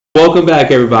Welcome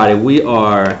back, everybody. We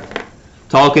are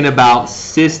talking about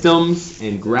systems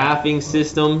and graphing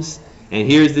systems. And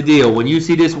here's the deal. When you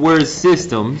see this word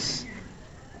systems,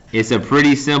 it's a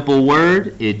pretty simple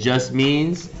word. It just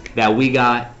means that we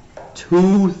got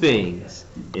two things.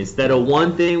 Instead of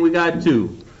one thing, we got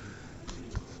two.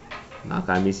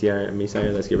 Okay, let's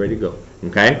get ready to go.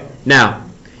 Okay? Now,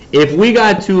 if we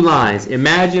got two lines,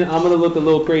 imagine, I'm going to look a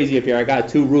little crazy up here. I got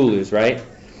two rulers, right?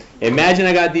 Imagine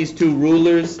I got these two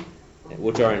rulers,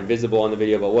 which are invisible on the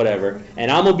video, but whatever. And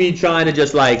I'm going to be trying to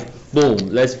just like, boom,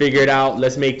 let's figure it out.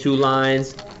 Let's make two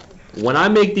lines. When I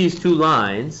make these two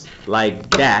lines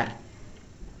like that,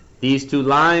 these two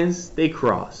lines, they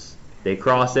cross. They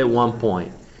cross at one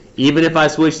point. Even if I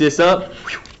switch this up,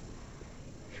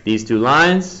 these two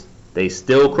lines, they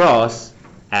still cross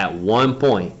at one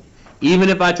point. Even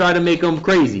if I try to make them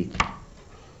crazy,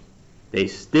 they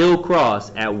still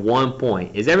cross at one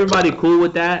point. Is everybody cool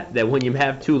with that? That when you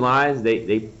have two lines,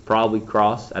 they probably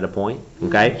cross at a point?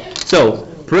 Okay? So,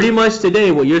 pretty much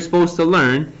today, what you're supposed to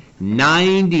learn,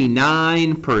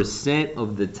 99%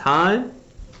 of the time,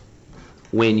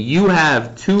 when you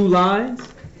have two lines,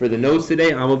 for the notes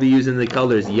today, I'm going to be using the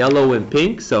colors yellow and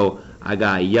pink. So, I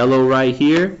got yellow right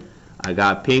here. I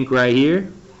got pink right here.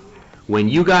 When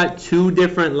you got two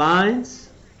different lines,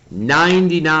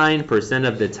 99%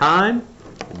 of the time,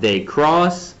 they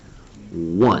cross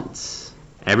once.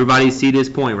 Everybody see this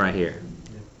point right here?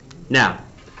 Now,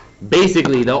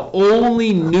 basically, the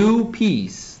only new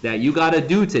piece that you got to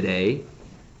do today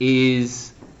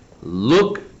is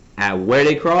look at where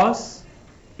they cross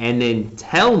and then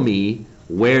tell me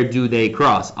where do they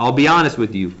cross. I'll be honest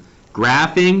with you.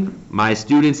 Graphing, my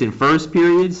students in first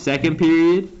period, second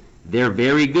period, they're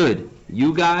very good.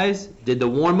 You guys did the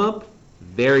warm-up,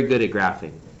 very good at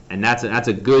graphing. And that's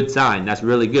a good sign. That's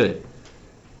really good.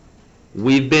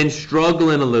 We've been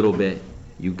struggling a little bit.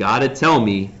 You got to tell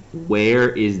me, where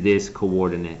is this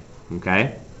coordinate?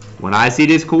 Okay? When I see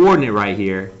this coordinate right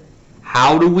here,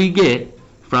 how do we get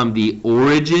from the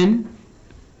origin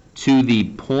to the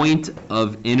point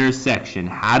of intersection?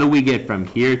 How do we get from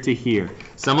here to here?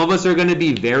 Some of us are going to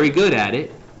be very good at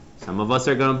it. Some of us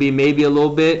are going to be maybe a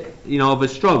little bit, of a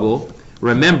struggle.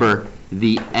 Remember,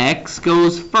 the x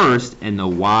goes first and the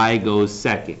y goes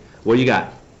second. What do you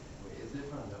got? Is it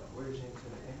from the origin to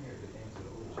the end or the end to the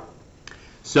origin?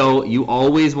 So you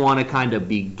always want to kind of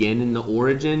begin in the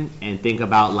origin and think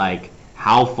about like,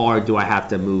 how far do I have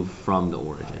to move from the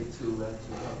origin? Two left,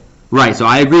 two right. Right, so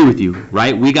I agree with you,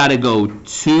 right? We got to go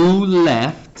two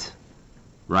left,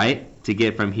 right, to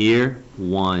get from here,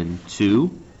 1, 2.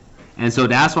 And so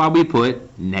that's why we put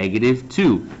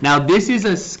 -2. Now this is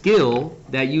a skill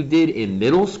that you did in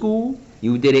middle school.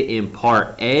 You did it in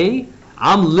part A.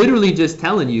 I'm literally just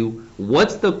telling you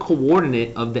what's the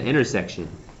coordinate of the intersection.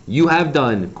 You have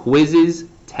done quizzes,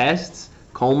 tests,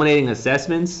 culminating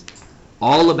assessments,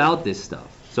 all about this stuff.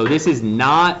 So this is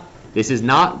not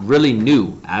really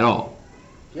new at all.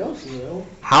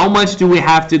 How much do we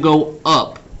have to go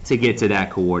up to get to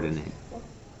that coordinate?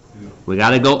 We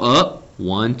got to go up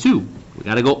 1, 2. We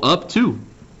got to go up 2.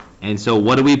 And so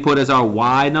what do we put as our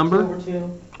y number?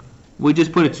 We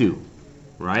just put a 2,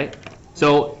 right?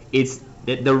 So it's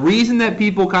the reason that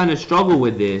people kind of struggle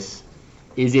with this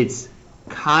is it's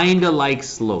kind of like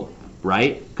slope,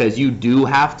 right? Because you do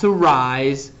have to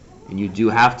rise and you do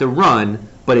have to run,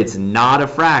 but it's not a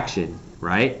fraction,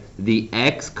 right? The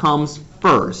x comes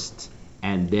first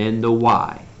and then the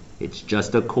y. It's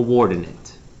just a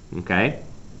coordinate, okay?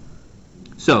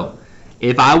 So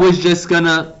if I was just going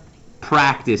to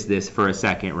practice this for a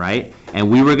second, right? And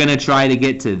we were going to try to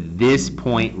get to this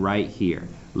point right here.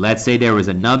 Let's say there was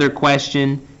another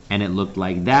question and it looked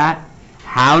like that.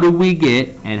 How do we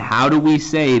get and how do we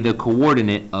say the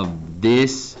coordinate of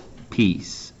this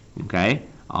piece? Okay?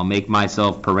 I'll make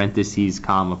myself parentheses,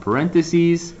 comma,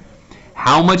 parentheses.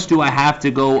 How much do I have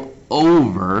to go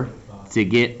over to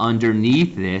get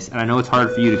underneath this? And I know it's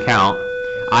hard for you to count.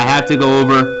 I have to go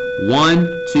over 1,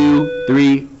 2,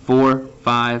 3, 4,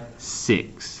 5,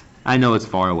 6. I know it's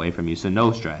far away from you, so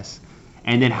no stress.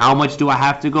 And then how much do I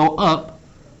have to go up?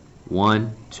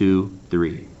 1, 2,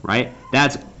 3, right?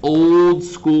 That's old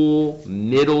school,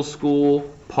 middle school,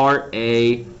 part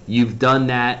A. You've done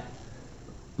that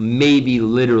maybe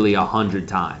literally 100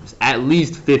 times, at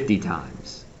least 50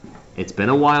 times. It's been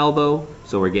a while though,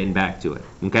 so we're getting back to it,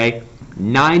 okay?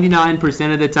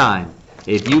 99% of the time,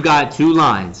 if you got two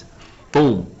lines,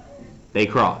 boom, they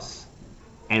cross.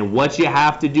 And what you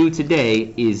have to do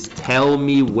today is tell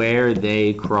me where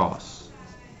they cross.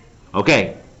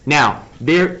 Okay, now,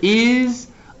 there is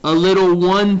a little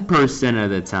 1% of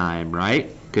the time, right?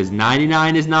 Because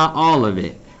 99 is not all of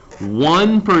it.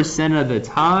 1% of the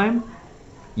time,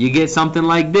 you get something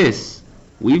like this.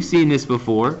 We've seen this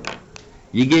before.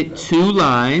 You get two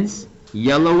lines,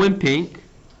 yellow and pink.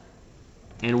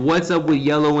 And what's up with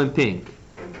yellow and pink?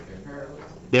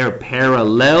 They're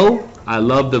parallel. I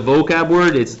love the vocab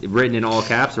word. It's written in all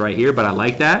caps right here, but I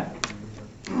like that.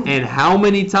 And how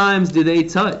many times do they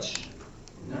touch?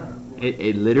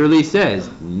 It literally says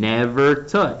never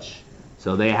touch.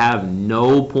 So they have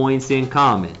no points in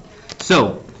common.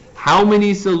 So how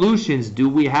many solutions do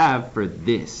we have for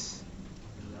this?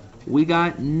 We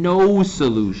got no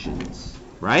solutions,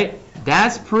 right?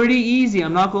 That's pretty easy.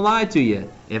 I'm not going to lie to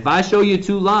you. If I show you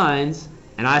two lines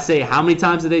and I say how many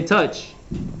times do they touch?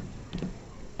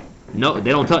 No,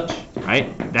 they don't touch,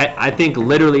 right? That I think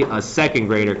literally a second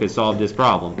grader could solve this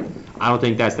problem. I don't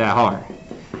think that's that hard.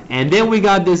 And then we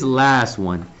got this last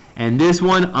one. And this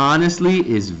one, honestly,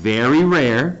 is very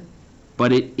rare,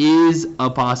 but it is a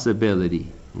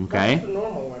possibility, okay? That's the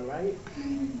normal one, right?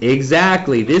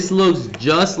 Exactly. This looks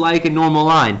just like a normal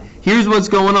line. Here's what's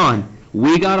going on.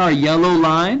 We got our yellow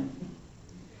line,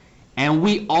 and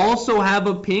we also have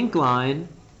a pink line.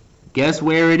 Guess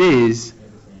where it is?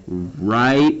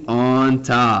 Right on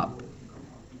top.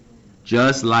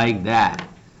 Just like that.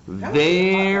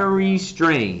 Very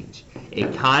strange.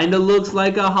 It kind of looks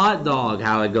like a hot dog,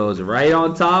 how it goes right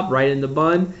on top, right in the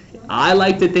bun. I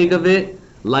like to think of it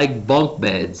like bunk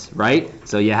beds, right?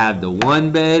 So you have the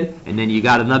one bed, and then you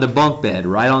got another bunk bed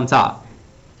right on top.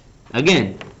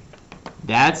 Again,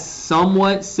 that's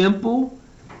somewhat simple.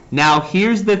 Now,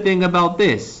 here's the thing about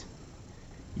this.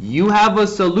 You have a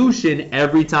solution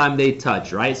every time they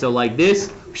touch, right? So like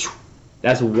this,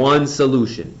 that's one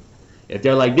solution. If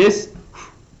they're like this,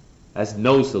 that's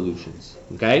no solutions,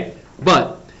 okay?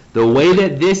 But the way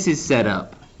that this is set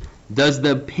up, does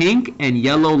the pink and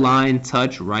yellow line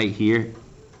touch right here?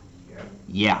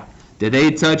 Yeah. Do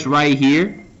they touch right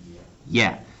here?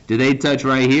 Yeah. Do they touch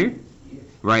right here?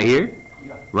 Right here?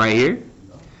 Right here?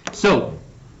 So,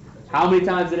 how many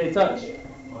times do they touch?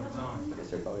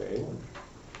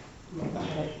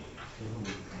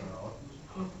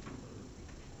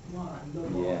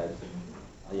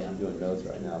 Yeah, I'm doing notes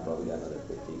right now. Probably got another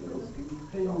 15 minutes.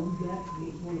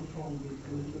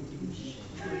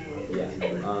 Yeah.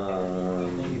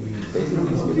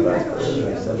 Basically, supervised for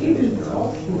subdivision.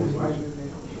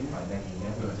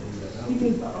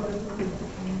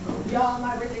 Y'all,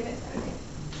 my birthday next Saturday.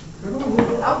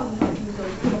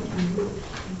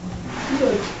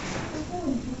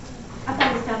 I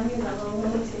thought it was telling me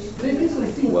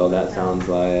Well, that sounds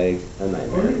like a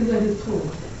nightmare.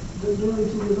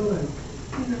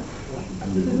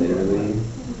 Literally,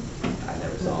 I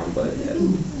never saw him, but yes.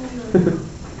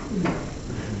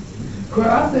 If I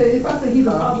say he's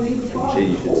a father, he's a father.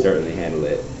 You should certainly handle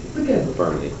it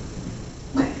firmly.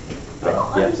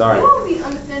 Yeah, I sorry. don't really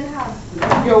understand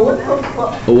how. Yo, what the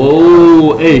fuck?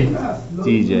 Whoa, hey,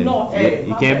 TJ,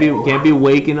 you can't be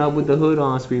waking up with the hood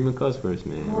on, screaming cuss words,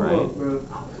 man. Right? You're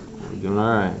doing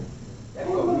all right. Hey,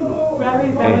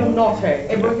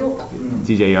 bro, you.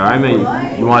 TJ, you all right, man?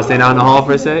 You want to stay down in the hall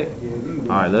for a sec?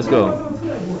 All right, let's go.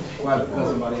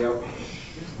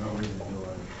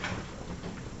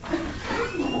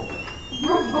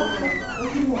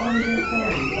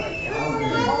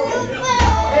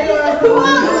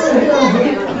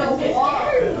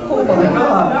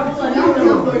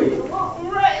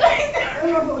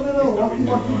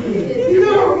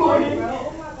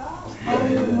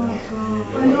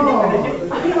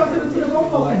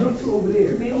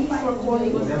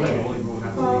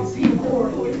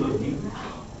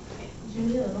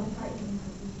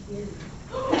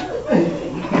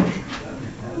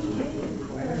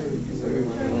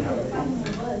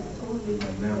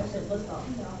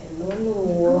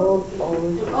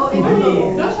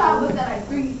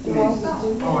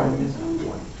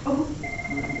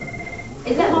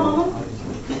 Is that my mom?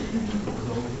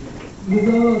 I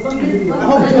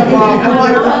hope it's my mom. I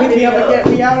want her to pick me up and get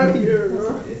me out of here.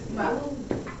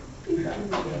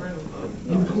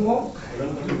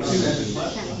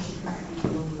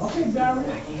 Okay, Barry.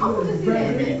 I'm gonna just see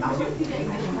that. I'm gonna see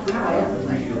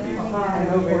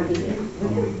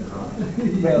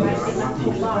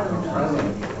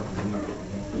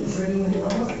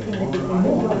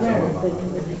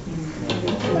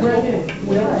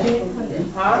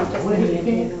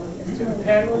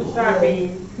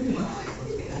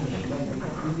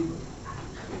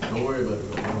Don't worry about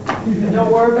it.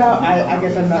 Don't worry about. I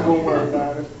guess I'm not gonna worry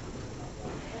about it.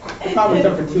 It's probably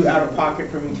something too out of pocket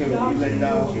for me to let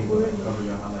know.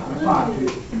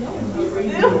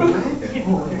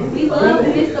 We love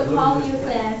Mr. Collier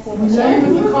class.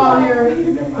 Mr. Collier,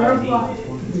 third block.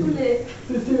 Too lit.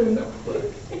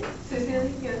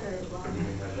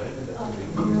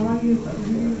 Right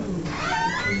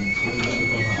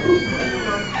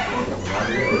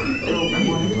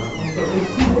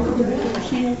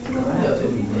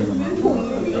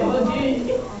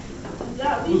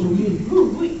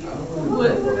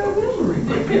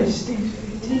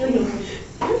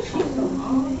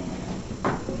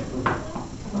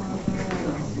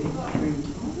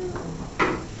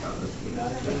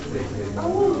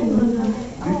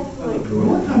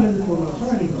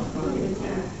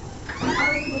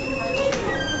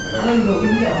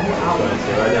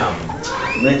now.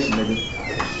 Next nigga.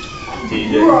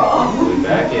 TJ, we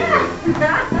back in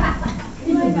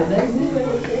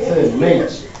Says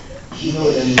Nate. You know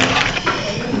what that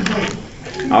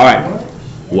means. All right,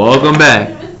 welcome back.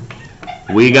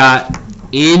 We got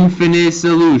infinite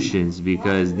solutions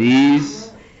because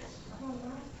these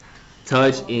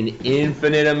touch an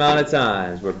infinite amount of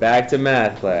times. We're back to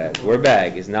math class. We're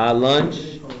back. It's not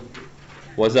lunch.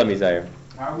 What's up, Messiah?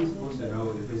 How are we supposed to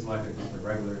know if it's like just a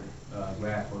regular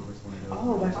graph or if it's one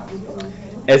of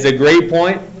those? It's a great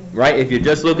point, right? If you're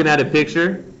just looking at a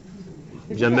picture,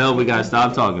 Jamel, we gotta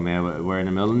stop talking, man. We're in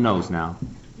the middle of notes now.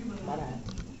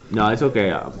 No, it's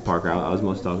okay, Parker. I was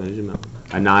mostly talking to Jamel.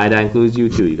 And now that includes you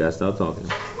too. You gotta stop talking.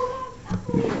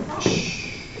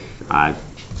 I'm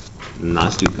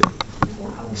not stupid.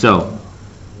 So,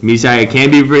 Messiah, it can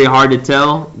be very hard to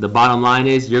tell. The bottom line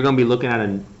is you're gonna be looking at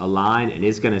a line, and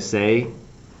it's gonna say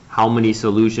how many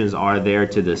solutions are there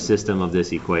to the system of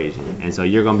this equation. And so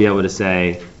you're going to be able to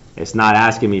say, it's not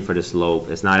asking me for the slope,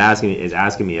 it's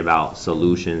asking me about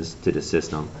solutions to the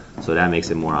system. So that makes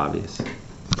it more obvious.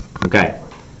 Okay,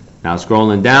 now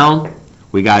scrolling down,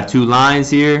 we got two lines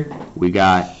here. We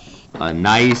got a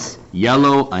nice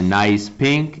yellow, a nice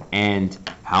pink, and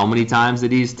how many times do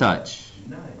these touch?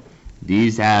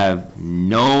 These have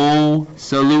no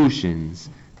solutions.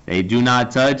 They do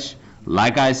not touch.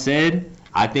 Like I said,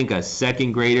 I think a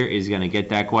second grader is going to get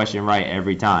that question right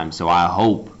every time. So I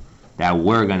hope that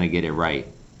we're going to get it right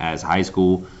as high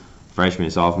school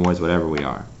freshmen, sophomores, whatever we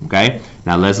are. Okay?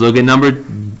 Now let's look at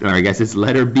it's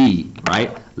letter B,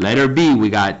 right? Letter B, we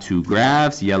got two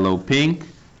graphs, yellow, pink.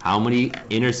 How many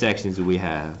intersections do we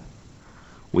have?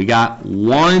 We got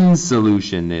one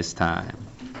solution this time.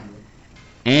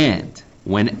 And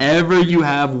whenever you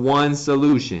have one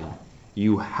solution,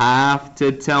 you have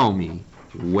to tell me,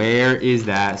 where is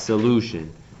that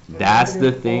solution? That's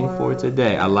the thing for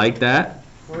today. I like that.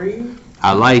 3.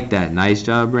 I like that. Nice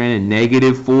job, Brandon.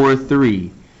 -4, 3.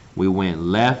 We went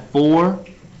left 4.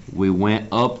 We went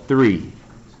up 3.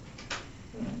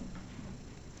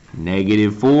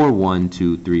 -4, 1,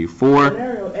 2, 3, 4.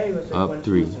 Scenario A was like Up one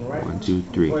 3. solution, right? 1, 2,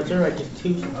 3. Or is there like just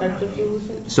two types of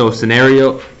solutions? So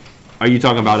scenario, are you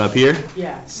talking about up here?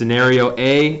 Yeah. Scenario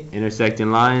A,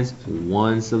 intersecting lines,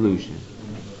 one solution.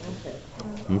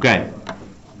 Okay.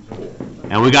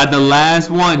 And we got the last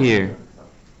one here.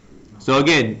 So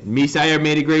again, Messiah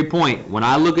made a great point. When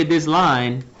I look at this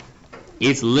line,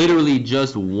 it's literally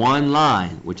just one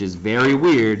line, which is very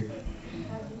weird.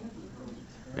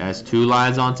 That's two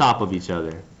lines on top of each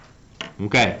other.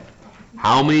 Okay.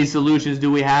 How many solutions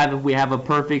do we have if we have a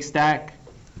perfect stack?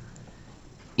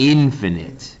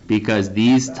 Infinite, because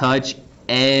these touch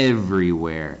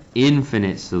everywhere.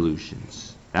 Infinite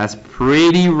solutions. That's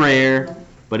pretty rare,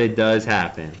 but it does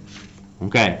happen.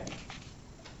 Okay.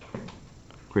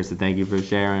 Krista, thank you for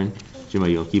sharing.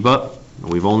 Jimmy, you gonna keep up?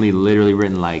 We've only literally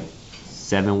written like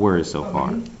 7 words so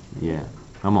far. Yeah,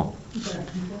 come on.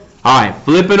 All right,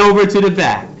 flipping over to the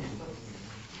back.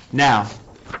 Now,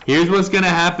 here's what's gonna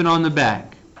happen on the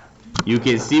back. You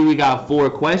can see we got 4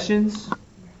 questions.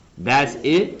 That's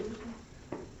it.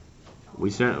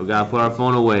 We gotta put our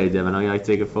phone away, Devin. I know you like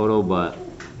to take a photo, but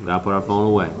we gotta put our phone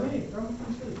away.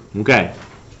 Okay.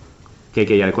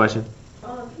 KK, you got a question?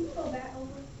 Can you go back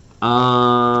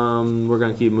over? We're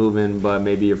gonna keep moving, but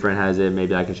maybe your friend has it.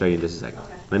 Maybe I can show you in just a second.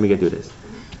 Let me get through this.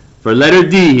 For letter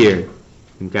D here,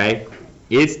 okay,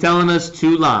 it's telling us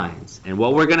 2 lines, and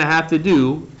what we're gonna have to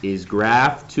do is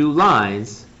graph 2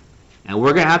 lines, and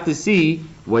we're gonna have to see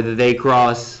whether they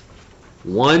cross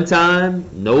 1 time,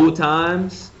 no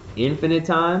times, infinite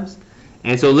times.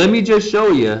 And so let me just show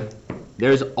you.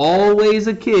 There's always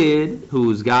a kid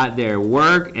who's got their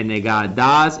work and they got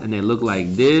dots and they look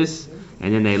like this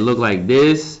and then they look like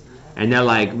this and they're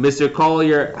like, Mr.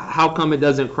 Collier, how come it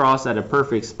doesn't cross at a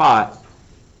perfect spot?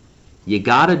 You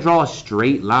gotta draw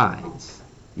straight lines.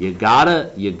 You gotta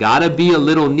be a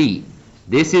little neat.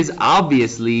 This is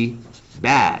obviously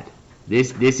bad.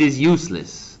 This is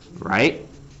useless, right?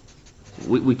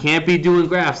 We can't be doing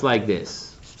graphs like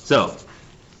this. So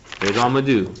here's what I'm gonna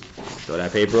do. Throw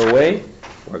that paper away.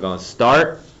 We're going to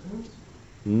start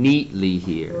neatly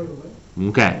here.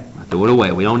 Okay, I throw it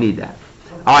away. We don't need that.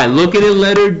 All right, look at the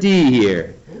letter D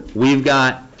here. We've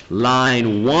got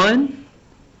line 1,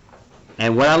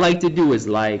 and what I like to do is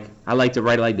I like to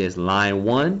write it like this. Line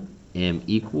 1, M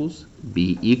equals,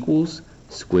 B equals,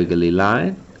 squiggly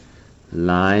line.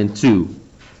 Line 2,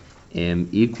 M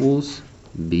equals,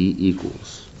 B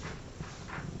equals.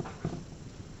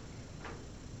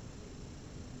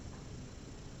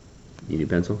 You need a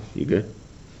pencil? You good?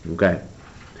 Okay.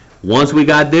 Once we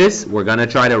got this, we're going to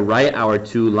try to write our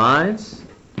 2 lines.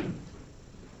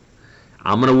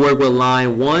 I'm going to work with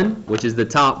line 1, which is the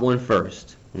top one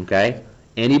first. Okay?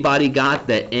 Anybody got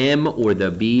the M or the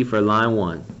B for line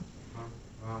 1?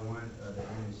 Line 1, the M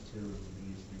is 2, and the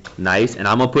B is 3. Nice. And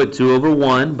I'm going to put 2 over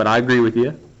 1, but I agree with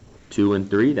you. 2 and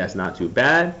 3, that's not too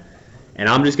bad. And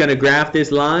I'm just going to graph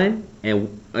this line.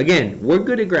 And again, we're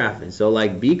good at graphing. So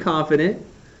be confident.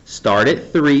 Start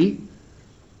at 3.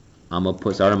 I'm going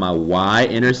to start on my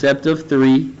y-intercept of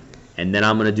 3. And then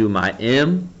I'm going to do my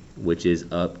M, which is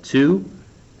up 2.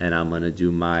 And I'm going to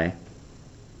do my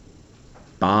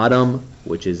bottom,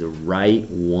 which is right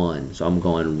 1. So I'm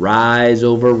going rise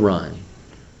over run.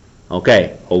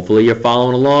 Okay, hopefully you're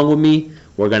following along with me.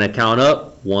 We're going to count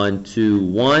up 1, 2,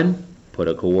 1. Put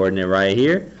a coordinate right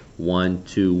here. 1,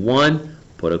 2, 1.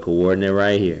 Put a coordinate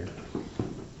right here.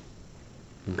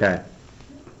 Okay.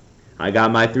 I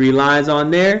got my 3 lines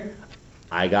on there.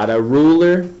 I got a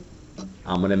ruler.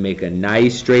 I'm going to make a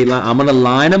nice straight line. I'm going to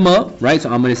line them up, right? So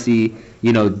I'm going to see,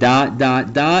 dot,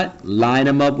 dot, dot. Line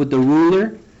them up with the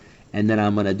ruler. And then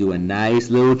I'm going to do a nice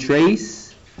little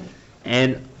trace.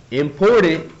 And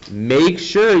important, make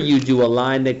sure you do a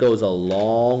line that goes a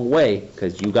long way,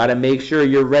 because you got to make sure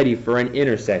you're ready for an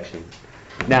intersection.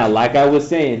 Now, like I was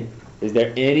saying, is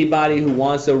there anybody who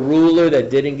wants a ruler that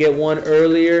didn't get one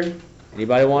earlier?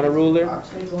 Anybody want a ruler? I'll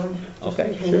take one.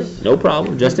 Okay, sure. No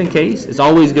problem. Just in case. It's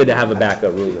always good to have a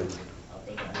backup ruler.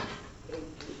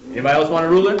 Anybody else want a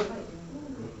ruler?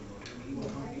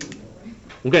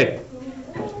 Okay.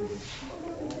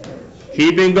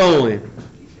 Keeping going.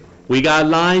 We got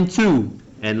line 2.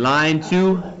 And line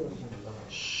 2,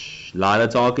 a lot of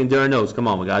talking during notes. Come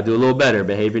on, we got to do a little better.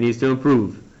 Behavior needs to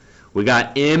improve. We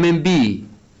got M and B.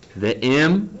 The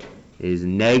M is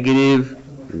negative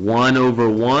 1 over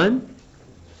 1.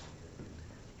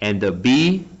 And the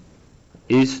B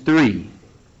is 3.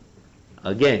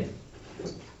 Again,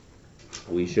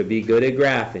 we should be good at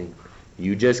graphing.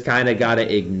 You just kind of got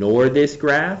to ignore this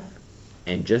graph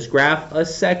and just graph a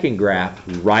second graph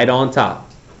right on top.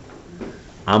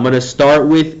 I'm going to start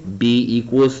with B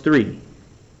equals 3.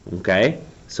 Okay?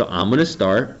 So I'm going to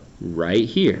start right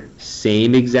here.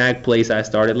 Same exact place I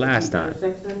started last time.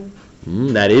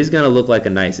 That is going to look like a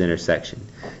nice intersection.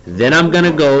 Then I'm going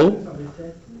to go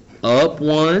up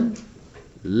 1,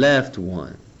 left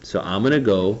 1. So I'm going to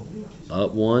go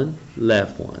up 1,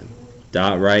 left 1.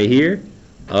 Dot right here.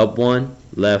 Up 1,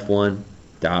 left 1.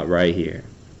 Dot right here.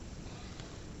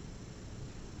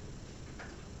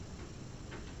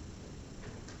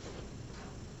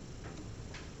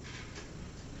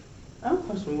 I have a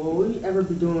question. Will we ever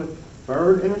be doing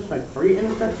free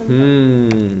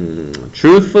intersections?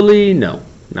 Truthfully, no.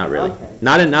 Not really. Okay.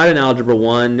 Not in Algebra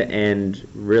 1, and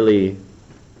really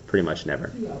pretty much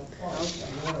never.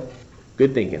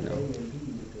 Good thinking, though.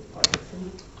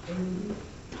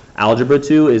 Algebra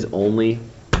 2 is only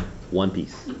one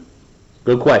piece.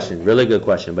 Good question. Really good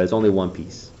question, but it's only one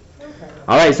piece.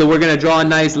 All right, so we're going to draw a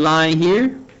nice line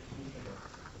here.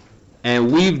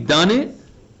 And we've done it.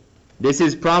 This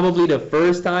is probably the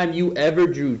first time you ever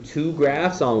drew 2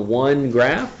 graphs on one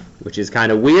graph, which is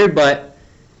kind of weird, but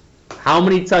how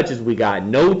many touches we got?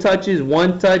 No touches,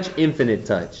 1 touch, infinite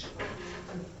touch.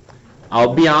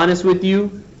 I'll be honest with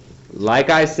you,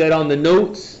 like I said on the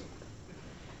notes,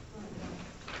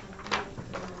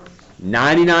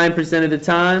 99% of the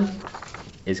time,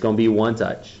 it's going to be 1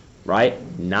 touch, right?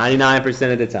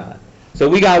 99% of the time. So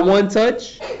we got 1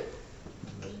 touch.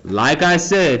 Like I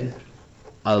said,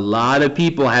 a lot of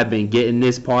people have been getting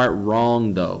this part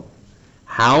wrong, though.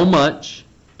 How much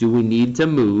do we need to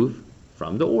move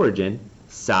from the origin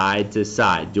side to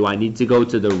side? Do I need to go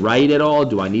to the right at all?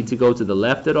 Do I need to go to the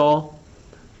left at all?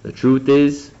 The truth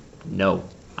is, no.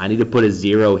 I need to put a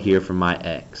 0 here for my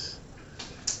x.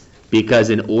 Because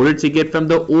in order to get from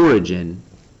the origin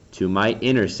to my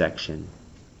intersection,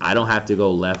 I don't have to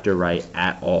go left or right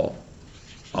at all.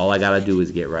 All I got to do is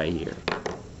get right here.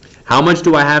 How much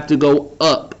do I have to go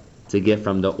up to get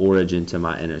from the origin to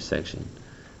my intersection?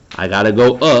 I got to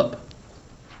go up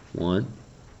 1,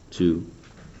 2,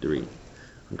 3.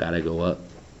 I got to go up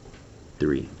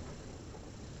 3.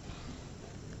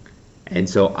 And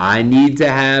so I need to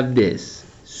have this.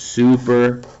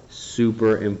 Super,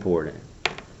 super important.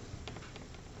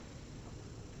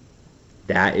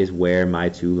 That is where my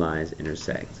two lines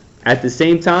intersect. At the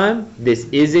same time, this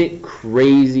isn't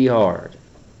crazy hard.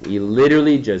 We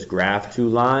literally just graph two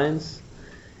lines,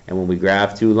 and when we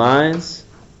graph two lines,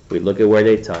 we look at where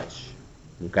they touch.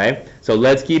 Okay? So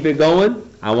let's keep it going.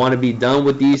 I want to be done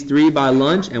with these three by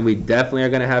lunch, and we definitely are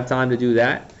going to have time to do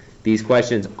that. These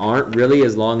questions aren't really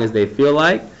as long as they feel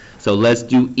like. So let's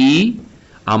do E.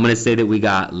 I'm going to say that we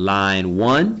got line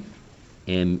 1,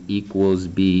 M equals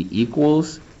B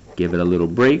equals. Give it a little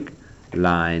break.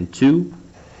 Line 2,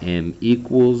 M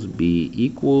equals B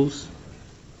equals.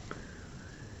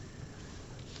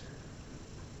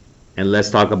 And let's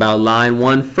talk about line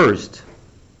 1 first.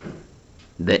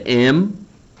 The M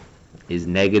is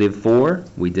 -4.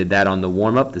 We did that on the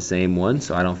warm-up, the same one,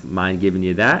 so I don't mind giving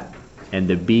you that. And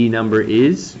the B number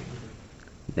is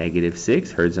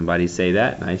 -6. Heard somebody say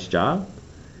that. Nice job.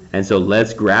 And so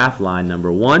let's graph line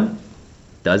number 1.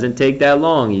 Doesn't take that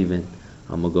long even.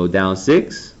 I'm going to go down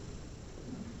 6.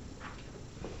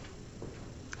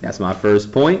 That's my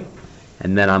first point.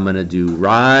 And then I'm going to do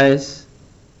rise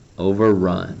over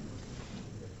run.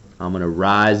 I'm going to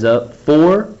rise up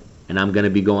 4, and I'm going to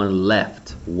be going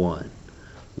left 1.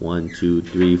 1, 2,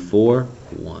 3, 4,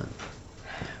 1.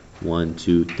 1,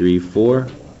 2, 3, 4,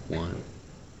 1.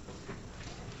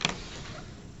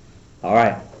 All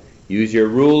right. Use your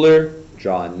ruler.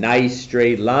 Draw a nice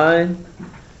straight line.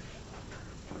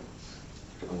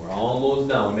 And we're almost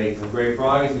done. We're making some great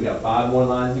progress. We got 5 more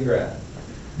lines to graph.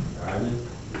 All right, man.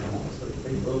 Come on, let's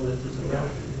take a little bit of some graph.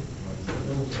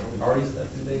 We've already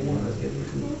stepped through day 1. Let's get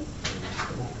through.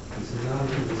 This is not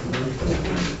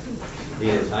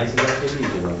yeah, as nice as that can be.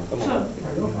 Come on.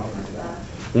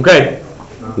 Okay.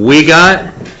 We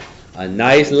got a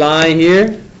nice line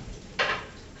here.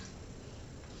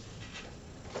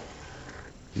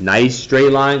 Nice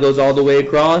straight line goes all the way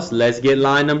across. Let's get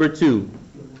line number 2.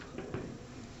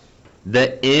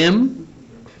 The M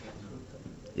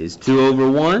is 2 over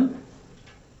 1.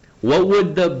 What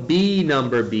would the B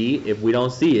number be if we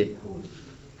don't see it?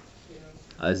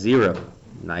 A 0.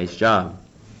 Nice job.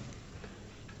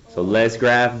 So let's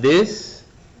graph this.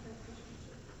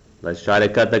 Let's try to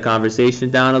cut the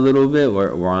conversation down a little bit.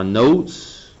 We're on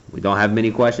notes. We don't have many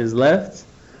questions left.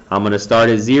 I'm going to start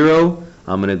at 0.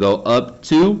 I'm going to go up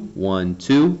 2, 1,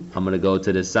 2. I'm going to go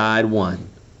to the side 1,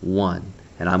 1.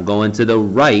 And I'm going to the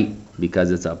right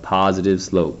because it's a positive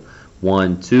slope.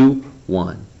 1, 2,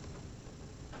 1.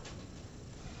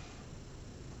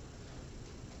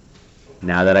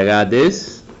 Now that I got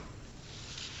this,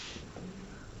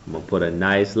 I'm going to put a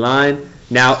nice line.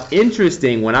 Now,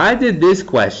 interesting, when I did this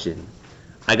question,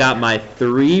 I got my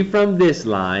 3 from this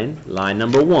line, line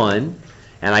number 1,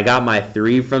 and I got my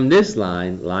 3 from this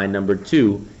line, line number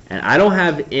 2, and I don't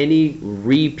have any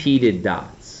repeated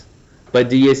dots. But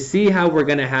do you see how we're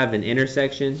going to have an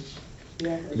intersection?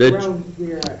 Yeah, it's around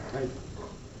here at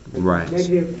right.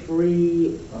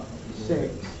 -3,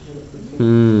 6.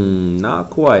 Not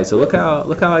quite. So look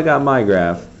how I got my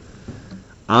graph.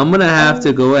 I'm going to have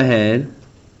to go ahead,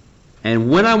 and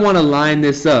when I want to line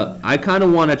this up, I kind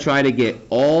of want to try to get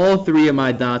all 3 of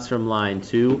my dots from line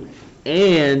 2,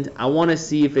 and I want to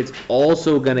see if it's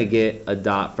also going to get a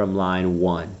dot from line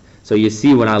 1. So you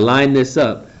see when I line this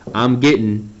up, I'm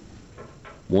getting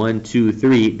 1, 2,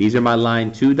 3. These are my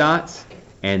line 2 dots,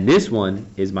 and this one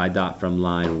is my dot from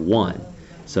line 1.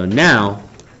 So now,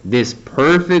 this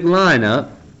perfect lineup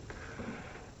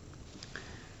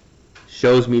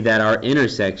shows me that our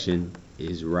intersection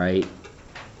is right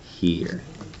here.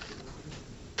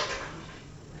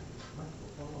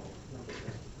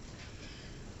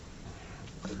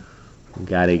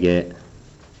 Got to get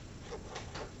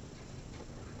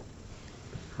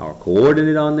our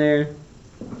coordinate on there.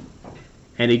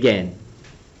 And again,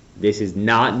 this is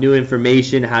not new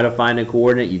information how to find a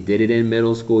coordinate. You did it in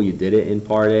middle school. You did it in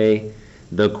part A.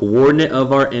 The coordinate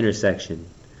of our intersection.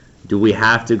 Do we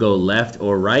have to go left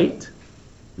or right?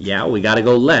 Yeah, we got to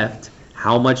go left.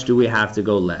 How much do we have to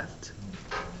go left?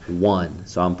 1.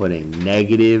 So I'm putting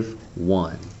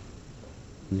 -1.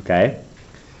 Okay?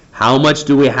 How much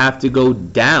do we have to go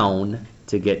down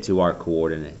to get to our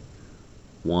coordinate?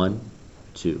 1,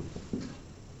 2.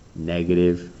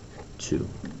 -2.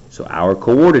 So our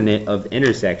coordinate of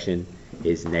intersection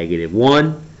is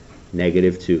 -1,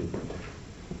 -2.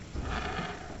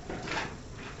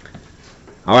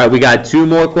 All right, we got 2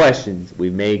 more questions.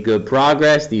 We've made good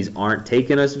progress. These aren't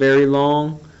taking us very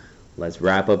long. Let's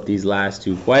wrap up these last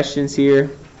 2 questions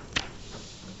here.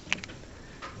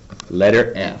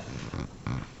 Letter F.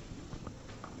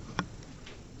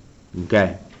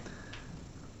 Okay.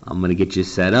 I'm going to get you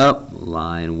set up.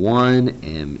 Line 1,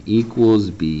 M equals,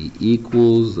 B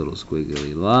equals, little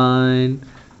squiggly line.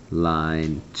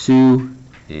 Line 2,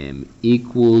 M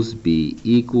equals, B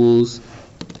equals.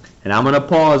 And I'm going to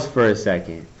pause for a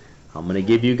second. I'm going to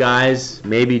give you guys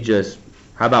maybe just,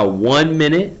 how about 1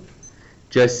 minute?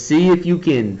 Just see if you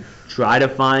can try to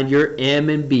find your M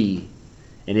and B.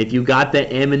 And if you got the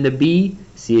M and the B,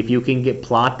 see if you can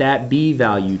plot that B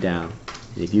value down.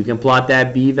 And if you can plot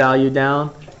that B value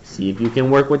down, see if you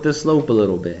can work with the slope a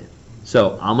little bit.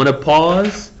 So I'm going to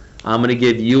pause. I'm going to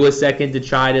give you a second to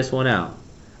try this one out.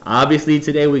 Obviously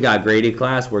today we got graded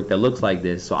classwork that looks like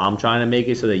this, so I'm trying to make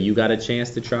it so that you got a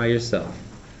chance to try yourself.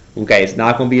 Okay, it's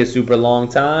not going to be a super long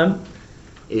time.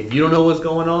 If you don't know what's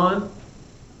going on,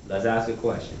 let's ask a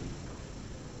question.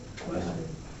 You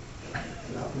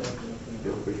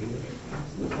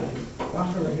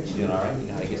doing all right? You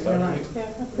know how to get started?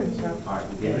 Yeah, I'm pretty sure. All right,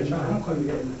 we'll give it a try.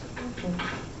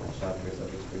 Shot yourself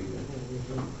is pretty good.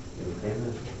 You okay,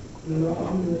 man? No,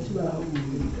 I'm doing 2 hours.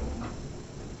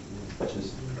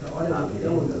 Just That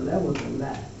was a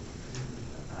lot.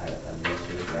 I made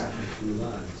sure the graph is 2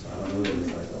 lines, so I don't know if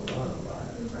it's like a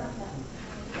line.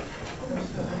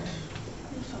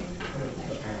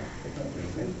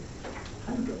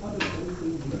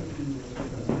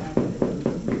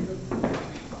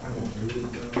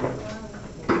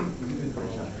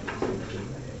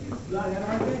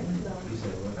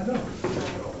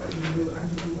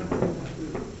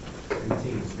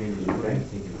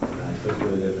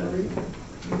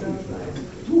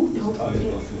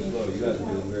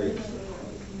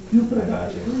 I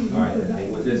got you. All right, the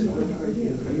thing with this one, okay,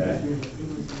 is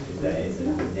that it's a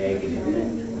negative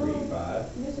 3, 5.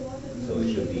 So it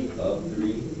should be up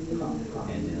 3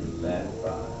 and then left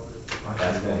 5.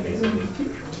 That's going to basically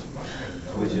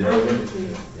switch it over.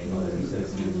 They're going to be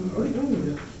sensitive.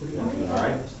 All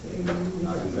right?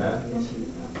 Not too bad.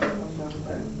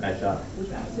 Okay, nice shot.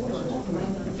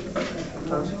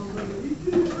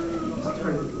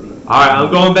 All right, I'm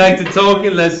going back to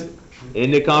talking. Let's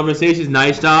end the conversations.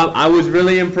 Nice job. I was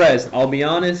really impressed. I'll be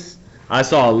honest. I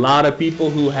saw a lot of people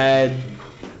who had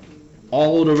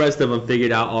all the rest of them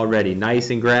figured out already. Nice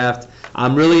and graphed.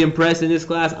 I'm really impressed in this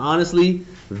class. Honestly,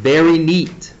 very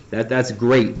neat. That's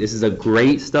great. This is a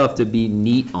great stuff to be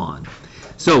neat on.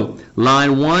 So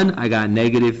line 1, I got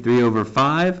negative 3 over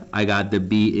 5. I got the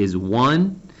B is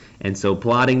 1. And so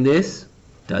plotting this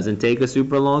doesn't take a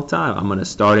super long time. I'm going to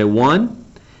start at 1,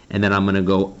 and then I'm going to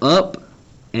go up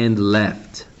and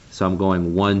left. So I'm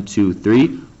going 1, 2, 3,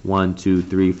 1, 2,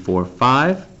 3, 4,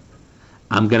 5.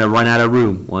 I'm going to run out of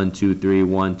room. 1, 2, 3,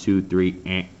 1, 2,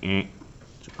 3,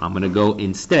 So I'm going to go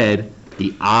instead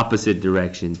the opposite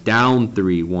direction. Down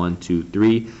 3, 1, 2,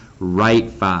 3, right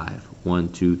 5. 1,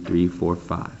 2, 3, 4,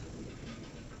 5.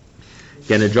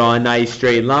 Going to draw a nice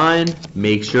straight line.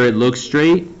 Make sure it looks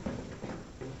straight.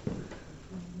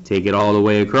 Take it all the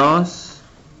way across.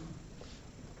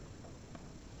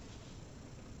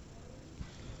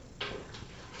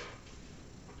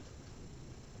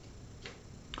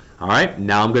 All right,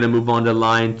 now I'm going to move on to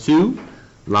line 2.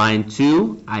 Line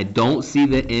 2, I don't see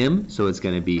the M, so it's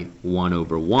going to be 1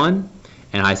 over 1.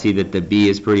 And I see that the B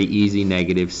is pretty easy,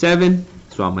 negative 7.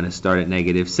 So I'm going to start at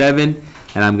negative 7.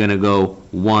 And I'm going to go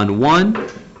 1, 1,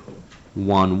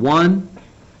 1, 1.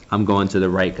 I'm going to the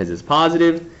right because it's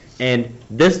positive. And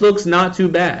this looks not too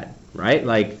bad, right?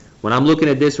 Like when I'm looking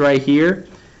at this right here,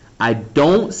 I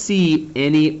don't see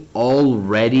any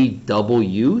already double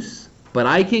use. But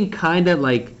I can kind of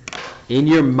like, in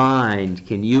your mind,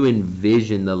 can you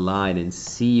envision the line and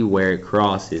see where it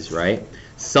crosses, right?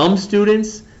 Some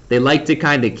students, they like to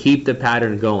kind of keep the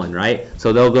pattern going, right?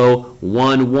 So they'll go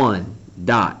 1, 1,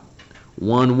 dot,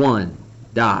 1, 1,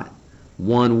 dot,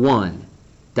 1, 1,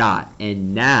 dot.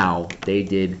 And now they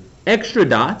did extra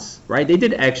dots, right? They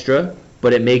did extra,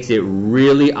 but it makes it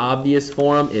really obvious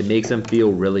for them. It makes them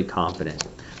feel really confident.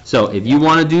 So if you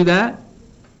want to do that,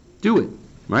 do it,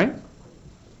 right?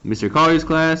 Mr. Collier's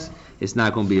class, it's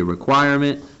not going to be a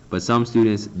requirement, but some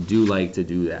students do like to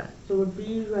do that. So would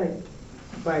be like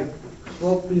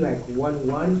slope be like 1,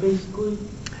 1 basically?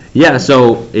 Yeah,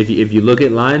 so if you look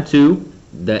at line 2,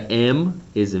 the M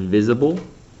is invisible.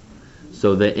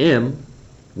 So the M,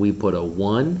 we put a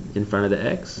 1 in front of the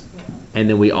X, and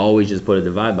then we always just put a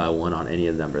divide by 1 on any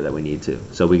number that we need to.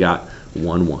 So we got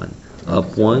 1, 1.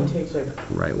 Up 1, It takes like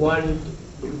right 1,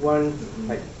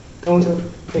 like take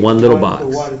one little 1 box. to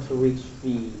 1 to reach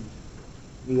the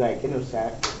like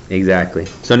intersect. Exactly.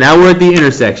 So now we're at the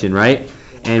intersection, right?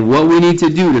 And what we need to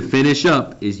do to finish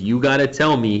up is you got to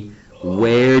tell me,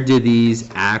 where do these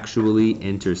actually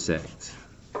intersect?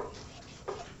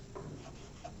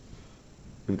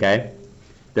 Okay?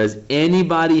 Does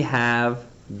anybody have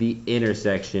the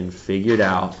intersection figured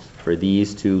out for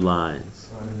these two lines?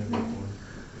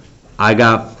 I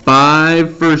got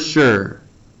 5 for sure.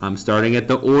 I'm starting at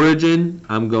the origin.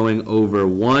 I'm going over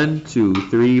 1, 2,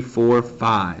 3, 4,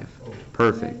 5.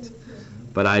 Perfect.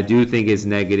 But I do think it's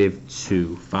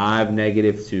 -2. 5,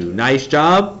 -2. Nice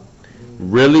job.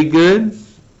 Really good.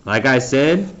 Like I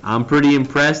said, I'm pretty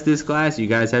impressed this class. You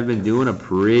guys have been doing a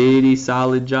pretty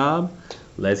solid job.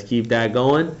 Let's keep that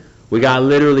going. We got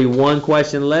literally one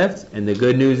question left, and the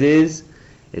good news is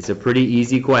it's a pretty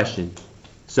easy question.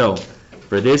 So,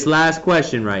 for this last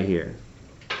question right here,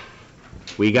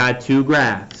 we got 2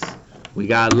 graphs. We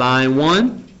got line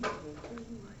 1,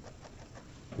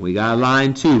 we got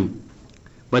line 2.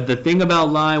 But the thing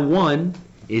about line 1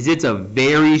 is it's a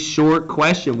very short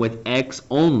question with x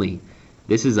only.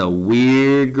 This is a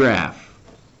weird graph,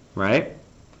 right?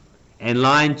 And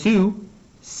line 2,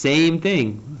 same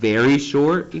thing, very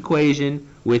short equation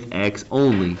with x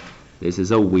only. This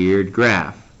is a weird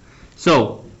graph.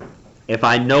 So, if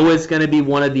I know it's going to be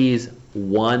one of these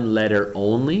one letter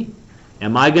only,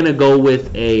 am I going to go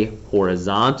with a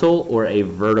horizontal or a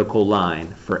vertical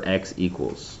line for x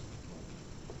equals?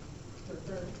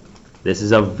 This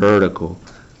is a vertical.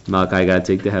 Malachi, I got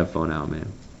to take the headphone out,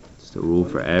 man. It's the rule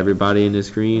for everybody in the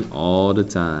screen all the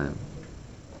time.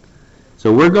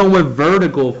 So we're going with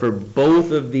vertical for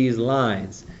both of these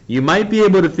lines. You might be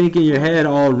able to think in your head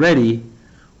already,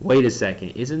 wait a second,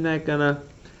 isn't that gonna,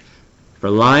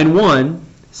 for line 1,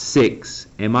 6,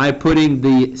 am I putting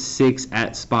the 6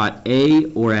 at spot A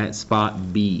or at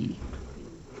spot B?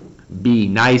 B,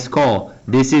 nice call.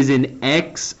 This is an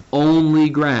x-only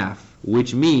graph,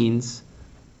 which means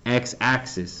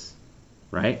x-axis,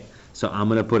 right? So I'm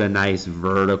gonna put a nice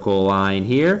vertical line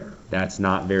here. That's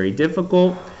not very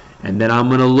difficult. And then I'm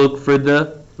going to look for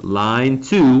the line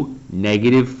 2,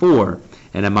 -4.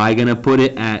 And am I going to put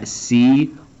it at C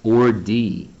or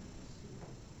D?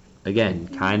 Again,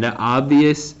 kind of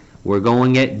obvious. We're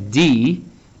going at D.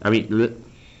 We're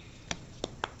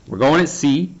going at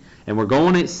C. And we're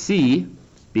going at C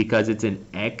because it's an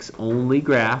x-only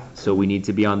graph. So we need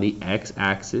to be on the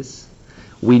x-axis.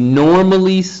 We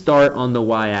normally start on the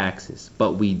y-axis,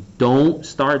 but we don't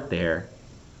start there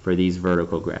for these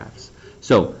vertical graphs.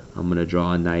 So I'm going to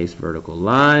draw a nice vertical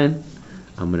line.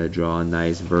 I'm going to draw a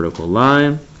nice vertical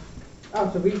line. Oh,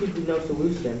 so we could do no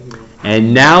solution here.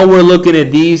 And now we're looking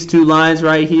at these 2 lines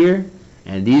right here.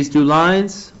 And these 2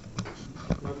 lines,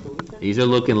 No solution? these are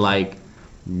looking like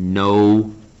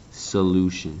no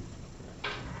solution.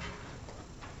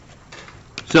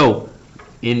 So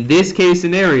in this case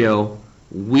scenario,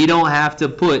 we don't have to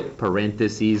put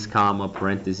parentheses, comma,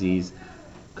 parentheses,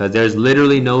 because there's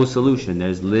literally no solution.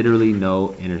 There's literally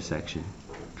no intersection.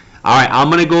 All right, I'm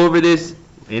going to go over this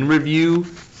in review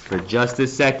for just a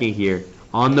second here.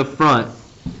 On the front,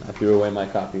 I threw away my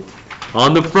copy.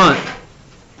 On the front,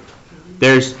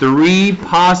 there's 3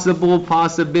 possible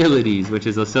possibilities, which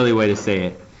is a silly way to say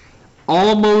it.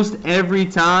 Almost every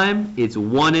time, it's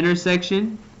one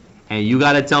intersection, and you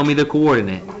got to tell me the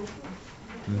coordinate.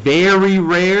 Very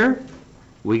rare,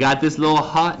 we got this little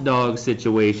hot dog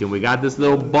situation. We got this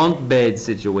little bunk bed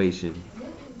situation.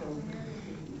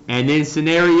 And in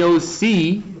scenario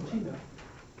C,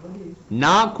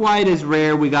 not quite as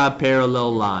rare, we got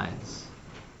parallel lines.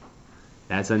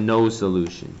 That's a no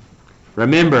solution.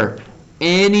 Remember,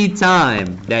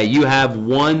 anytime that you have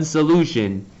one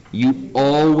solution, you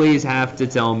always have to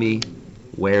tell me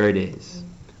where it is.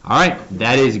 All right,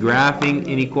 that is graphing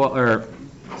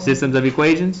systems of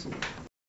equations.